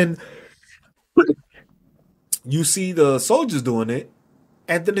 And then you see the soldiers doing it,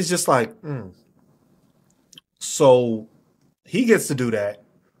 and then it's just like, so he gets to do that,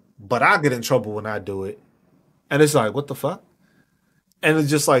 but I get in trouble when I do it. And it's like, what the fuck? And it's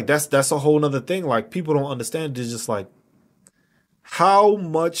just like, that's a whole nother thing. Like, people don't understand. It's just like, how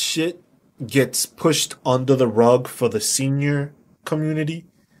much shit gets pushed under the rug for the senior community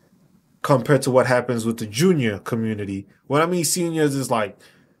compared to what happens with the junior community. What I mean seniors is like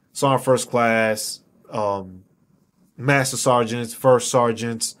sergeant first class, master sergeants, first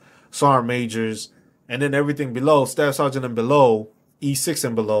sergeants, sergeant majors, and then everything below, staff sergeant and below, E6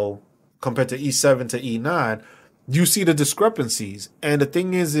 and below, compared to E7 to E9, you see the discrepancies. And the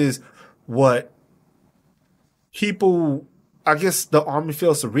thing is what people, I guess the Army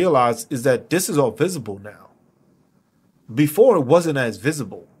fails to realize is that this is all visible now. Before, it wasn't as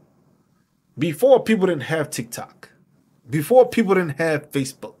visible. Before, people didn't have TikTok. Before, people didn't have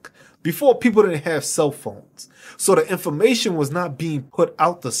Facebook. Before, people didn't have cell phones. So the information was not being put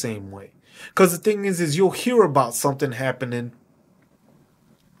out the same way. Because the thing is you'll hear about something happening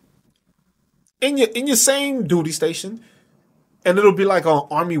in your same duty station, and it'll be like on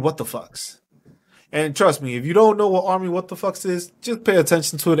Army What the Fucks. And trust me, if you don't know what Army What the Fucks is, just pay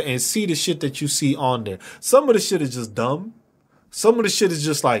attention to it and see the shit that you see on there. Some of the shit is just dumb. Some of the shit is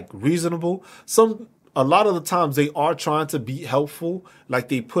just like reasonable. A lot of the times they are trying to be helpful. Like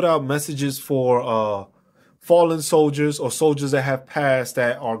they put out messages for fallen soldiers or soldiers that have passed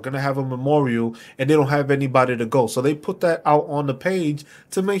that are going to have a memorial and they don't have anybody to go. So they put that out on the page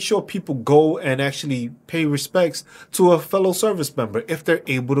to make sure people go and actually pay respects to a fellow service member if they're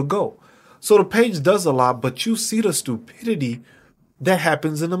able to go. So the page does a lot, but you see the stupidity that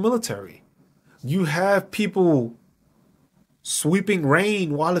happens in the military. You have people sweeping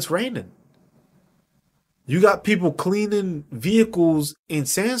rain while it's raining. You got people cleaning vehicles in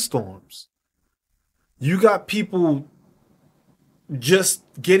sandstorms. You got people just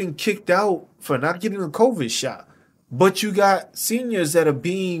getting kicked out for not getting a COVID shot. But you got seniors that are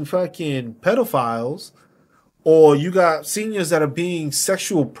being fucking pedophiles Or you got seniors that are being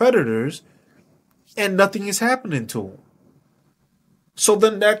sexual predators and nothing is happening to them. So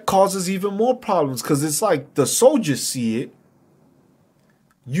then that causes even more problems because it's like the soldiers see it.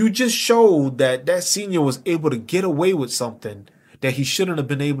 You just showed that that senior was able to get away with something that he shouldn't have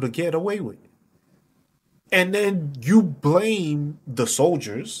been able to get away with. And then you blame the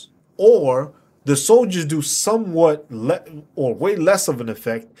soldiers, or the soldiers do somewhat or way less of an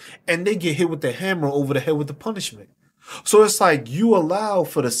effect, and they get hit with the hammer over the head with the punishment. So it's like you allow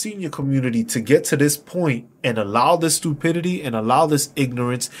for the senior community to get to this point and allow this stupidity and allow this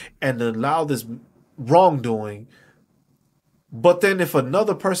ignorance and allow this wrongdoing. But then if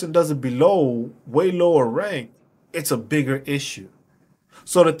another person does it below, way lower rank, it's a bigger issue.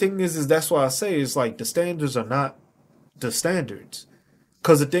 So the thing is that's why I say it's like the standards are not the standards.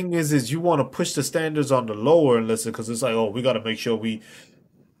 Because the thing is you want to push the standards on the lower and listen, because it's like, oh, we got to make sure we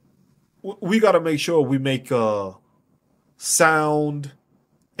got to make sure we make a sound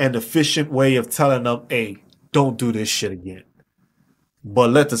and efficient way of telling them, hey, don't do this shit again.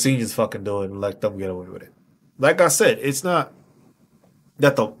 But let the seniors fucking do it and let them get away with it. Like I said, it's not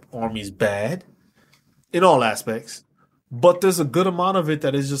that the army's bad in all aspects. But there's a good amount of it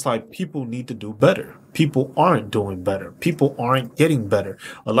that is just like people need to do better. People aren't doing better. People aren't getting better.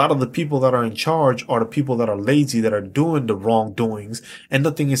 A lot of the people that are in charge are the people that are lazy, that are doing the wrongdoings, and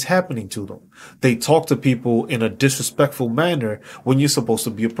nothing is happening to them. They talk to people in a disrespectful manner when you're supposed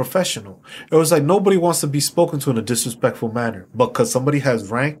to be a professional. It was like nobody wants to be spoken to in a disrespectful manner. But because somebody has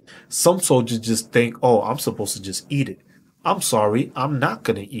rank, some soldiers just think, oh, I'm supposed to just eat it. I'm sorry, I'm not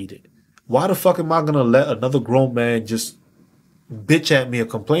going to eat it. Why the fuck am I going to let another grown man just bitch at me or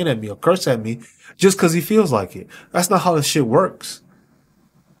complain at me or curse at me just because he feels like it? That's not how this shit works.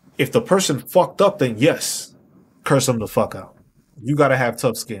 If the person fucked up, then yes, curse them the fuck out. You got to have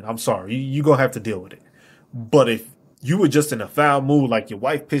tough skin. I'm sorry. You're going to have to deal with it. But if you were just in a foul mood, like your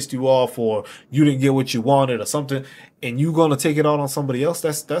wife pissed you off or you didn't get what you wanted or something, and you're going to take it out on somebody else,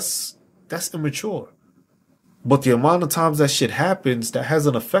 that's immature. But the amount of times that shit happens, that has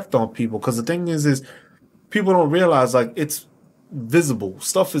an effect on people. Because the thing is people don't realize, like, it's visible.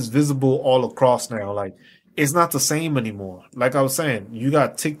 Stuff is visible all across now. Like, it's not the same anymore. Like I was saying, you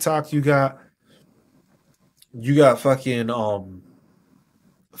got TikTok, you got fucking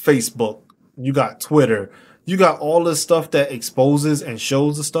Facebook, you got Twitter, you got all this stuff that exposes and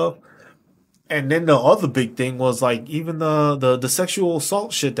shows the stuff. And then the other big thing was like even the sexual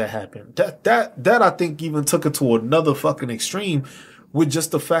assault shit that happened. That I think even took it to another fucking extreme with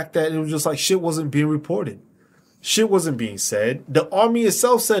just the fact that it was just like shit wasn't being reported. Shit wasn't being said. The army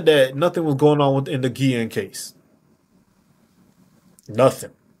itself said that nothing was going on in the Guillen case.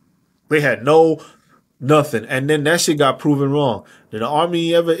 Nothing. They had nothing. And then that shit got proven wrong. Did the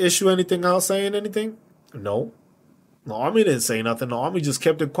army ever issue anything out saying anything? No. The army didn't say nothing. The army just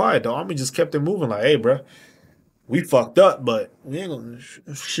kept it quiet. The army just kept it moving. Like, hey, bro, we fucked up, but we ain't gonna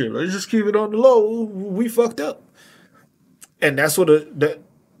shit. Let's just keep it on the low. We fucked up, and that's what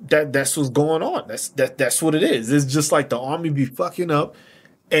that's what's going on. That's what it is. It's just like the army be fucking up,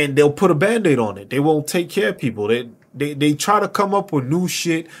 and they'll put a band-aid on it. They won't take care of people. They try to come up with new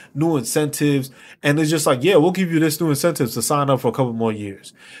shit, new incentives, and it's just like, yeah, we'll give you this new incentives to sign up for a couple more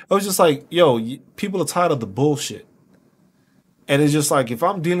years. I was just like, yo, people are tired of the bullshit. And it's just like, if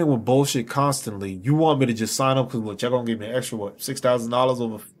I'm dealing with bullshit constantly, you want me to just sign up because what, y'all gonna give me an extra, what, $6,000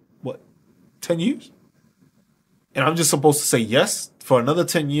 over, what, 10 years? And I'm just supposed to say yes for another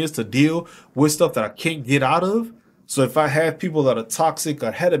 10 years to deal with stuff that I can't get out of? So if I have people that are toxic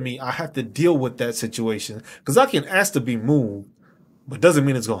ahead of me, I have to deal with that situation. Because I can ask to be moved, but it doesn't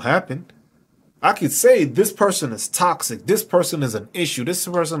mean it's gonna happen. I could say this person is toxic. This person is an issue. This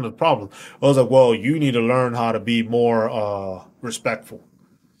person is a problem. I was like, well, you need to learn how to be more respectful.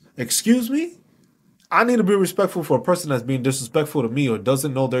 Excuse me? I need to be respectful for a person that's being disrespectful to me or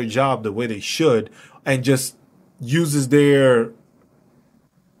doesn't know their job the way they should and just uses their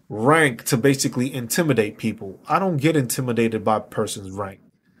rank to basically intimidate people. I don't get intimidated by a person's rank.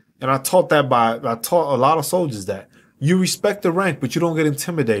 And I taught a lot of soldiers that. You respect the rank, but you don't get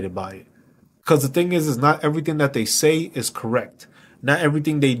intimidated by it. Because the thing is not everything that they say is correct. Not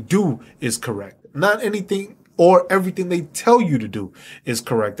everything they do is correct. Not anything or everything they tell you to do is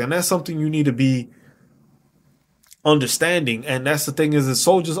correct. And that's something you need to be understanding. And that's the thing is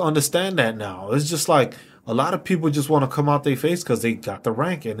soldiers understand that now. It's just like a lot of people just want to come out their face because they got the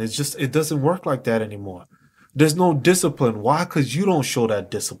rank. And it doesn't work like that anymore. There's no discipline. Why? Because you don't show that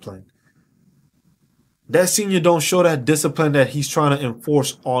discipline. That senior don't show that discipline that he's trying to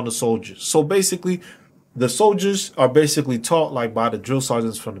enforce on the soldiers. So basically, The soldiers are basically taught like by the drill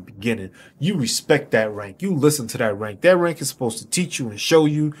sergeants from the beginning. You respect that rank. You listen to that rank. That rank is supposed to teach you and show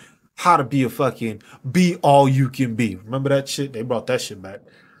you how to be a fucking be all you can be. Remember that shit? They brought that shit back.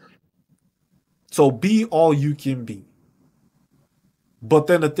 So be all you can be. But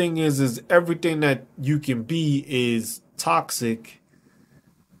then the thing is everything that you can be is toxic,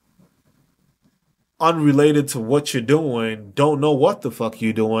 unrelated to what you're doing, don't know what the fuck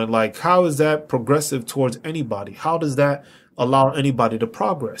you're doing. Like, how is that progressive towards anybody? How does that allow anybody to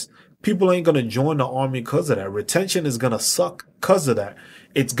progress? People ain't gonna join the army because of that. Retention is gonna suck because of that.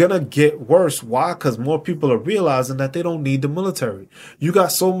 It's gonna get worse. Why? Because more people are realizing that they don't need the military. You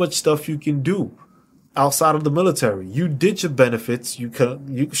got so much stuff you can do outside of the military. You did your benefits. You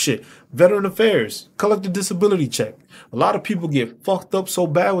shit. Veteran affairs. Collect the disability check. A lot of people get fucked up so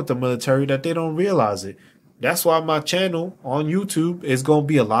bad with the military that they don't realize it. That's why my channel on YouTube is going to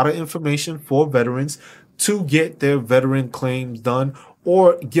be a lot of information for veterans to get their veteran claims done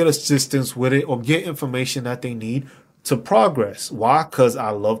or get assistance with it or get information that they need to progress. Why? Because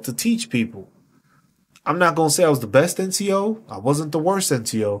I love to teach people. I'm not going to say I was the best NCO. I wasn't the worst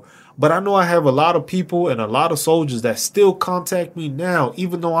NCO. But I know I have a lot of people and a lot of soldiers that still contact me now,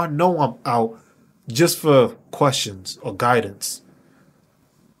 even though I know I'm out just for questions or guidance.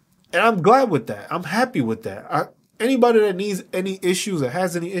 And I'm glad with that. I'm happy with that. Anybody that needs any issues or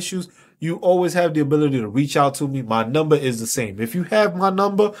has any issues, you always have the ability to reach out to me. My number is the same. If you have my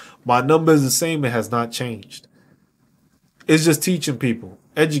number is the same. It has not changed. It's just teaching people,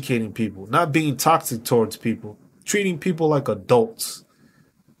 educating people, not being toxic towards people, treating people like adults,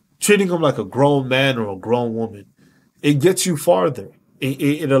 treating them like a grown man or a grown woman. It gets you farther.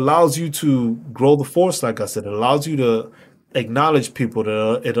 It allows you to grow the force, like I said. It allows you to acknowledge people.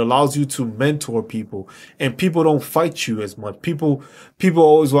 It allows you to mentor people. And people don't fight you as much. People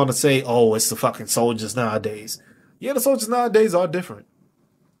always want to say, oh, it's the fucking soldiers nowadays. Yeah, the soldiers nowadays are different.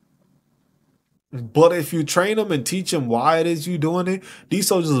 But if you train them and teach them why it is you doing it, these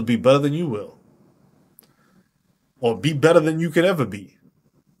soldiers will be better than you will. Or be better than you could ever be.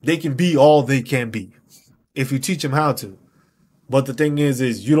 They can be all they can be if you teach them how to. But the thing is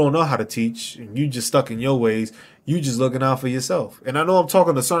you don't know how to teach and you just stuck in your ways. You just looking out for yourself. And I know I'm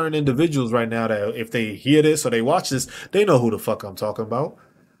talking to certain individuals right now that if they hear this or they watch this, they know who the fuck I'm talking about.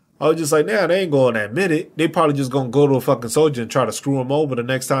 I was just like, nah, they ain't going to admit it. They probably just going to go to a fucking soldier and try to screw him over the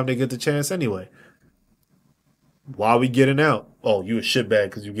next time they get the chance anyway. Why are we getting out? Oh, you a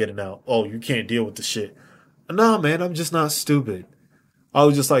shitbag because you getting out. Oh, you can't deal with the shit. Nah, man, I'm just not stupid. I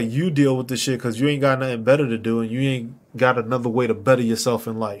was just like, you deal with the shit because you ain't got nothing better to do and you ain't got another way to better yourself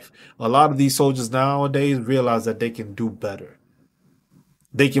in life. A lot of these soldiers nowadays realize that they can do better.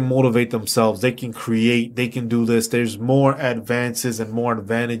 They can motivate themselves. They can create. They can do this. There's more advances and more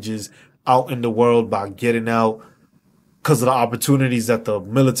advantages out in the world by getting out because of the opportunities that the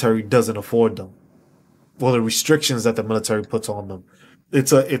military doesn't afford them. Well, the restrictions that the military puts on them.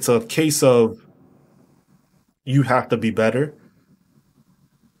 It's a case of you have to be better.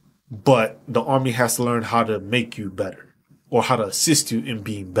 But the army has to learn how to make you better or how to assist you in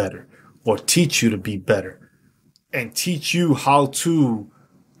being better or teach you to be better and teach you how to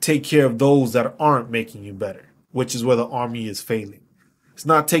take care of those that aren't making you better, which is where the army is failing. It's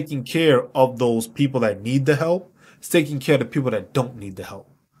not taking care of those people that need the help. It's taking care of the people that don't need the help.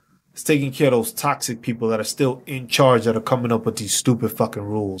 It's taking care of those toxic people that are still in charge that are coming up with these stupid fucking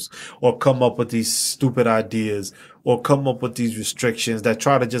rules or come up with these stupid ideas or come up with these restrictions that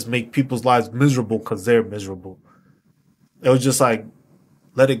try to just make people's lives miserable because they're miserable. It was just like,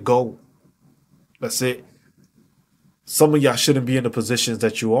 let it go. That's it. Some of y'all shouldn't be in the positions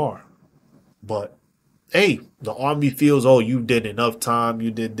that you are. But, hey, the army feels, oh, you did enough time.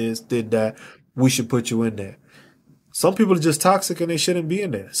 You did this, did that. We should put you in there. Some people are just toxic and they shouldn't be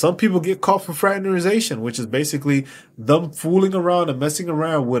in there. Some people get caught for fraternization, which is basically them fooling around and messing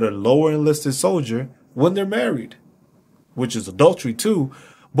around with a lower enlisted soldier when they're married, which is adultery too.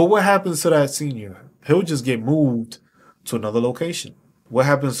 But what happens to that senior? He'll just get moved to another location. What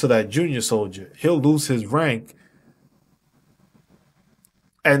happens to that junior soldier? He'll lose his rank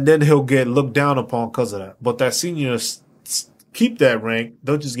and then he'll get looked down upon because of that. But that senior keep that rank,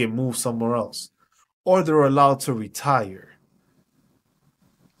 they'll just get moved somewhere else. Or they're allowed to retire.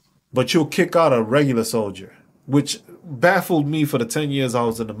 But you'll kick out a regular soldier, which baffled me for the 10 years I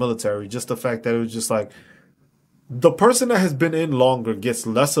was in the military. Just the fact that it was just like, the person that has been in longer gets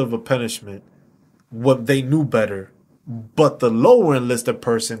less of a punishment when they knew better. But the lower enlisted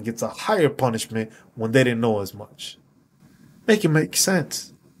person gets a higher punishment when they didn't know as much. Make it make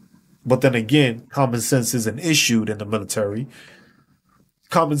sense. But then again, common sense isn't issued in the military.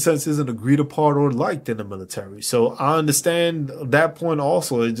 common sense isn't agreed upon or liked in the military. So I understand that point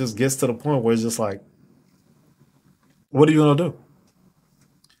also. It just gets to the point where it's just like, what are you going to do?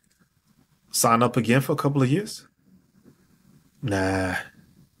 Sign up again for a couple of years? Nah.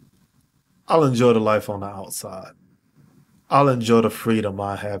 I'll enjoy the life on the outside. I'll enjoy the freedom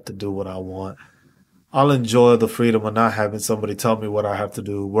I have to do what I want. I'll enjoy the freedom of not having somebody tell me what I have to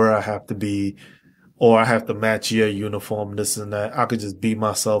do, where I have to be, or I have to match your uniform, this and that. I could just be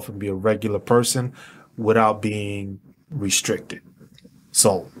myself and be a regular person without being restricted.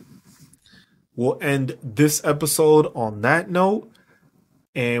 So we'll end this episode on that note.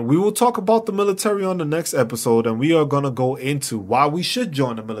 And we will talk about the military on the next episode, and we are going to go into why we should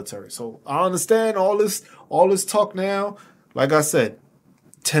join the military. So I understand all this talk now. Like I said,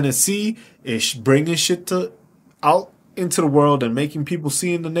 Tennessee is bringing shit out into the world and making people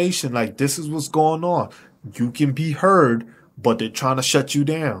see in the nation like this is what's going on. You can be heard, but they're trying to shut you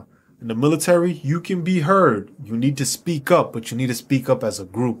down. In the military, you can be heard. You need to speak up, but you need to speak up as a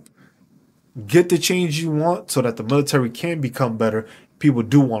group. Get the change you want so that the military can become better. People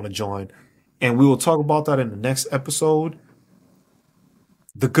do want to join. And we will talk about that in the next episode.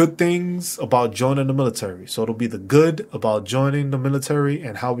 The good things about joining the military. So it'll be the good about joining the military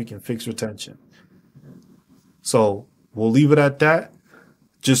and how we can fix retention. So we'll leave it at that.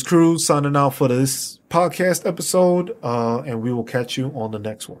 Just Cruz signing out for this podcast episode. And we will catch you on the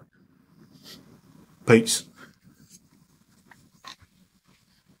next one. Peace.